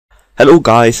Hello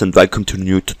guys and welcome to a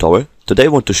new tutorial. Today I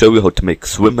want to show you how to make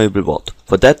swimmable water.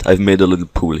 For that I've made a little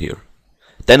pool here.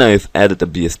 Then I've added a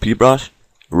BSP brush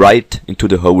right into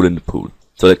the hole in the pool.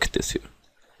 So like this here.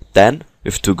 Then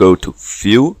you have to go to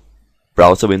View,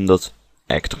 Browser Windows,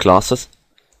 Actor Classes.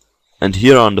 And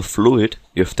here on the fluid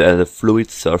you have to add a fluid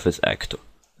surface actor.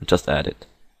 And just add it.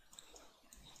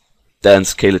 Then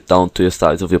scale it down to the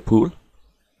size of your pool.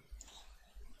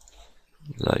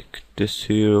 Like this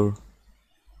here.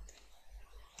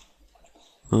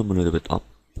 A little bit up.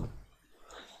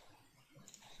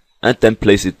 And then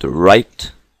place it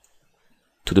right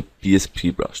to the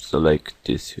BSP brush. So like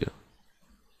this here.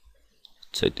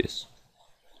 Say this.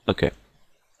 Okay.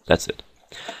 That's it.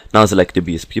 Now select the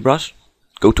BSP brush.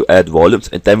 Go to add volumes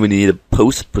and then we need a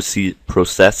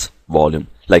post-process volume.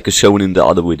 Like shown in the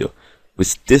other video.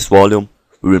 With this volume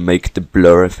we will make the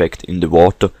blur effect in the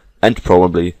water and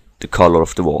probably the color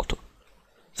of the water.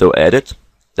 So add it.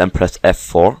 Then press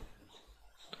F4.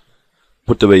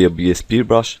 Put away your BSP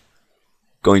brush,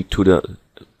 going to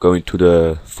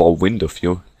the for window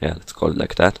view, yeah, let's call it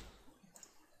like that,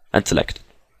 and select it.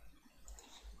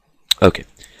 Okay,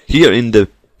 here in the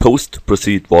post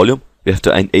proceed volume, we have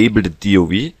to enable the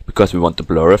DOV because we want the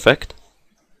blur effect.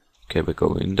 Okay, we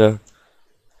go in there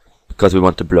because we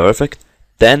want the blur effect.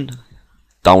 Then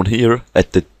down here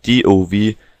at the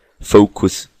DOV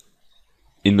focus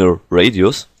inner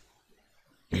radius.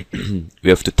 We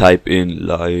have to type in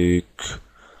like,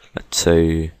 let's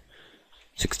say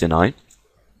 69.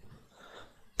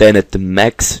 Then at the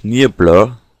max near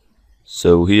blur,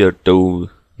 so here do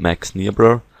max near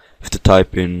blur, we have to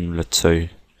type in, let's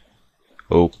say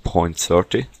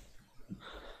 0.30.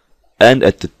 And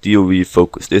at the DOV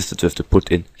focus distance we have to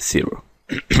put in 0.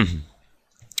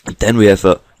 And then we have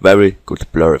a very good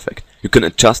blur effect. You can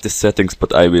adjust the settings,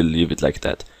 but I will leave it like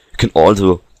that. You can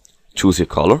also choose your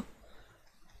color.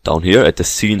 Down here at the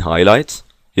scene highlights,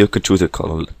 you can choose a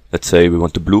color. Let's say we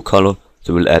want the blue color,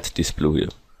 so we'll add this blue here.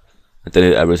 And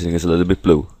then everything is a little bit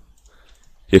blue.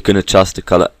 You can adjust the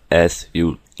color as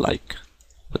you like.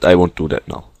 But I won't do that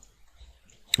now.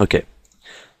 Okay.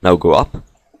 Now go up.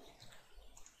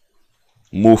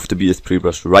 Move the BSP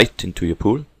brush right into your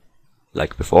pool,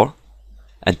 like before.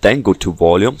 And then go to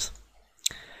volumes.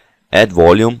 Add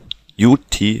volume,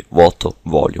 UT water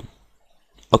volume.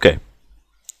 Okay.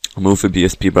 Move the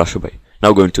BSP brush away.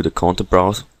 Now go into the content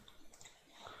browser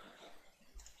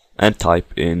and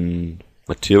type in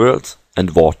materials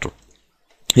and water.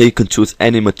 Here you can choose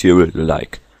any material you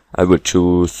like. I will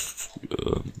choose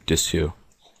this here.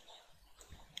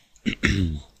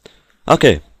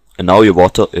 Okay, and now your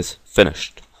water is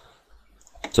finished.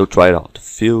 So try it out.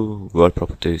 View, World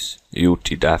Properties, UT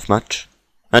Deathmatch,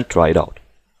 and try it out.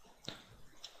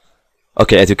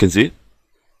 Okay, as you can see,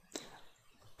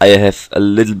 I have a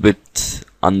little bit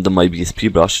under my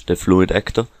BSP brush, the fluid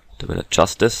actor. I will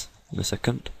adjust this in a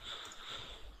second.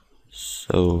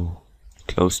 So,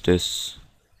 close this.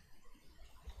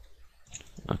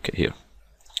 Okay, here.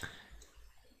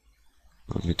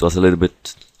 It was a little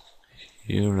bit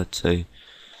here, let's say.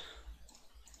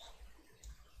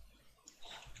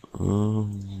 A little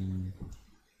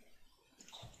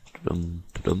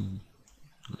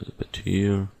bit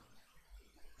here.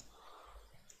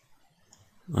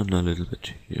 And a little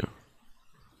bit here.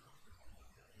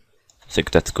 I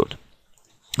think that's good.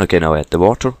 Okay, now add the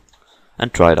water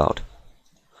and try it out.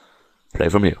 Play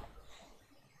from here.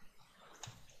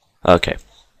 Okay.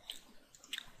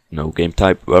 No game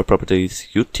type, World Properties,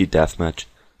 UT Deathmatch,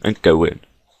 and go in.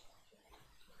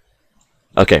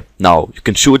 Okay, now you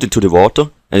can shoot into the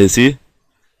water, and you see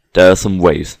there are some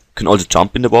waves. You can also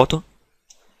jump in the water.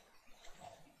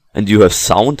 And you have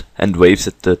sound and waves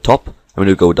at the top, and when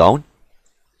you go down,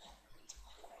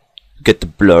 get the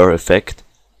blur effect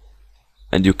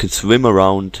and you can swim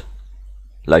around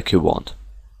like you want.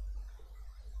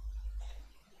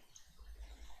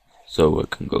 So I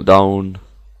can go down,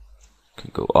 can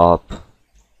go up,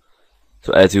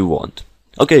 so as you want.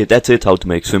 Okay, that's it, how to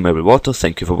make swimmable water.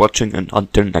 Thank you for watching and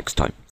until next time.